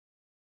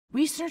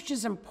Research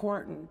is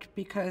important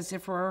because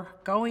if we're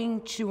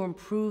going to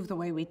improve the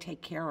way we take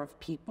care of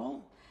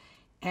people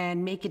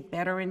and make it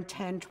better in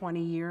 10,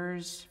 20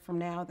 years from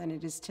now than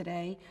it is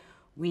today,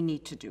 we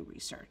need to do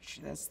research.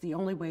 That's the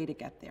only way to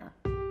get there.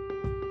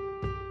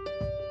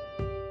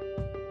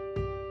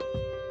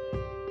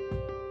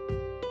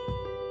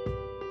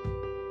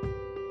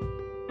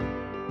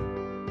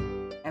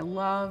 I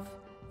love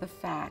the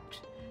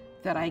fact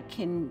that I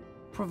can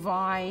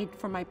provide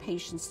for my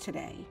patients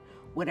today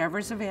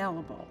whatever's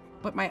available,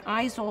 but my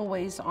eye's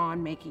always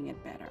on making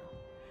it better,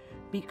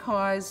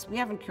 because we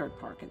haven't cured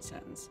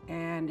Parkinson's.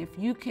 And if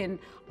you can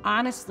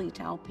honestly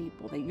tell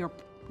people that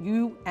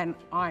you and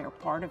I are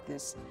part of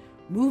this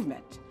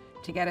movement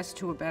to get us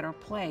to a better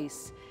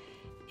place,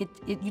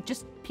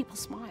 people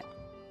smile.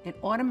 It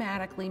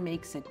automatically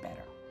makes it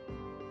better.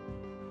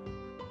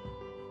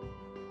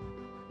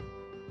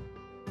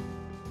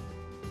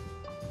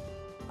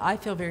 I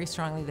feel very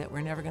strongly that we're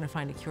never going to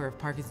find a cure if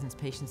Parkinson's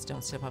patients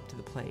don't step up to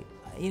the plate.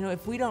 You know,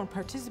 if we don't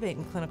participate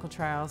in clinical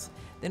trials,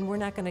 then we're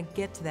not going to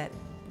get to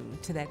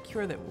that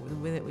cure that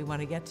we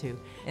want to get to.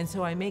 And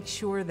so I make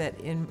sure that,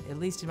 at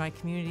least in my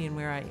community and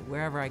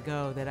wherever I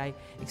go, that I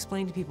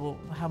explain to people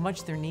how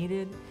much they're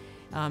needed,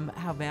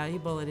 how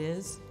valuable it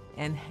is,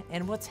 and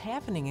what's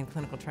happening in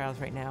clinical trials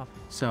right now.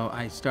 So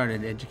I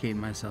started educating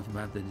myself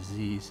about the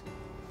disease,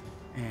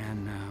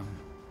 and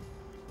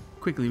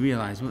quickly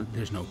realized, well,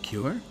 there's no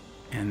cure.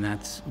 And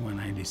that's when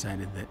I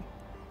decided that,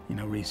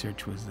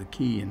 research was the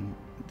key in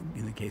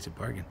the case of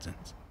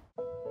Parkinson's.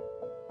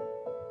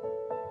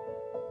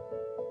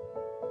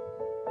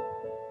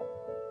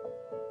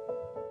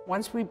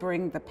 Once we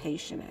bring the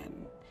patient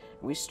in,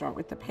 we start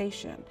with the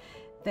patient,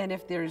 then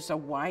if there's a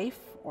wife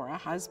or a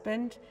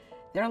husband,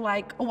 they're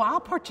like, oh, I'll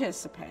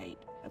participate.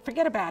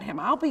 Forget about him,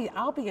 I'll be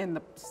in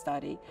the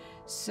study.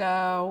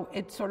 So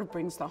it sort of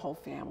brings the whole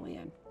family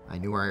in. I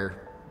knew our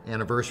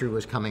anniversary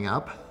was coming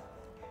up,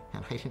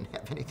 and I didn't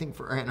have anything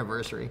for our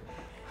anniversary.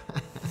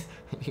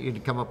 I needed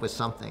to come up with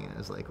something. And I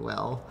was like,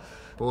 well,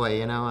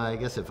 boy, I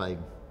guess if I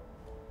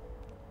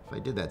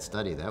did that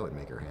study, that would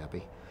make her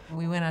happy.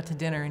 We went out to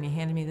dinner and he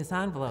handed me this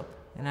envelope,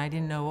 and I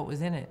didn't know what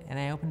was in it. And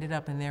I opened it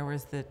up and there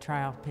was the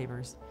trial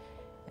papers.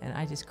 And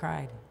I just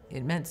cried.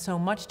 It meant so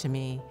much to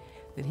me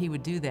that he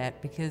would do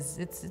that, because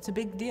it's a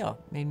big deal.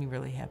 It made me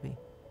really happy.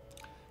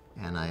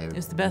 And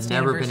I've best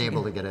never been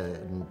able to get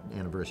an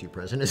anniversary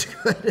present as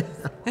good.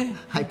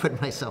 I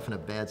put myself in a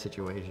bad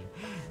situation.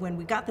 When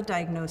we got the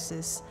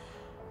diagnosis,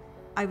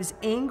 I was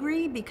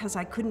angry because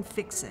I couldn't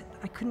fix it.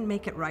 I couldn't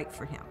make it right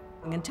for him.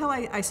 Until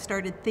I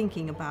started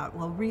thinking about,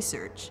 well,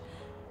 research.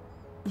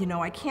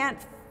 I can't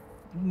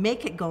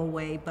make it go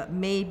away, but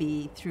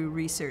maybe through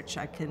research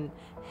I can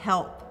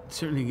help. It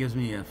certainly gives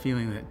me a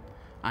feeling that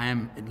I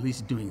am at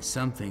least doing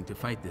something to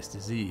fight this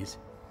disease.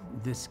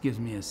 This gives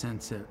me a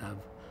sense of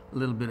a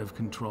little bit of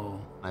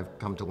control. I've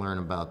come to learn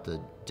about the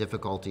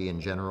difficulty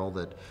in general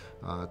that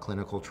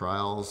clinical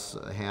trials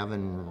have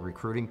in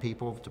recruiting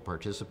people to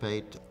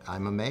participate.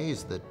 I'm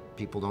amazed that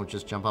people don't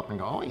just jump up and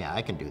go, oh yeah,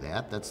 I can do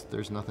that.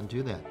 There's nothing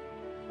to that.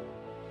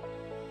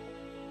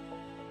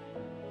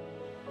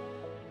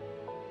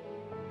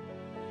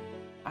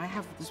 I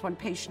have this one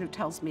patient who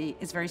tells me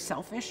it's very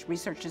selfish,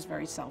 research is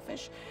very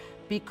selfish,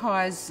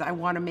 because I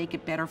want to make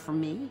it better for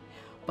me.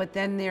 But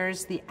then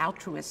there's the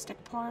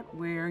altruistic part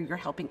where you're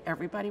helping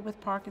everybody with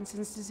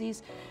Parkinson's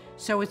disease.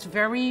 So it's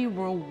very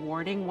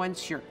rewarding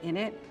once you're in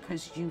it,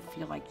 because you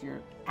feel like you're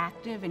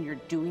active and you're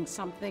doing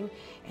something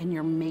and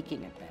you're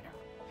making it better.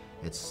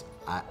 It's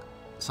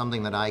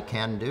something that I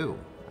can do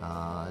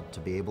to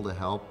be able to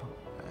help,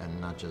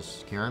 and not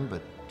just Karen,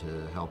 but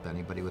to help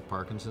anybody with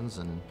Parkinson's.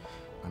 And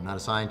I'm not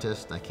a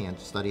scientist, I can't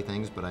study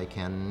things, but I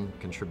can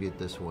contribute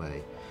this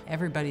way.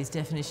 Everybody's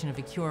definition of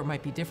a cure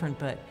might be different,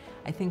 but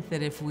I think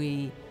that if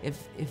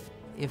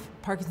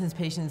Parkinson's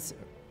patients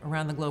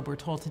around the globe were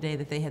told today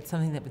that they had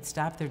something that would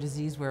stop their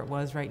disease where it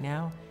was right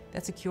now,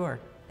 that's a cure.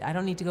 I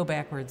don't need to go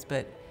backwards,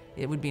 but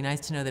it would be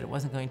nice to know that it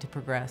wasn't going to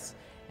progress.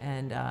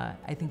 And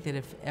I think that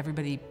if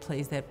everybody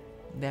plays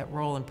that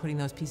role in putting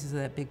those pieces of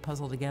that big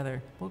puzzle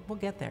together, we'll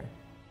get there.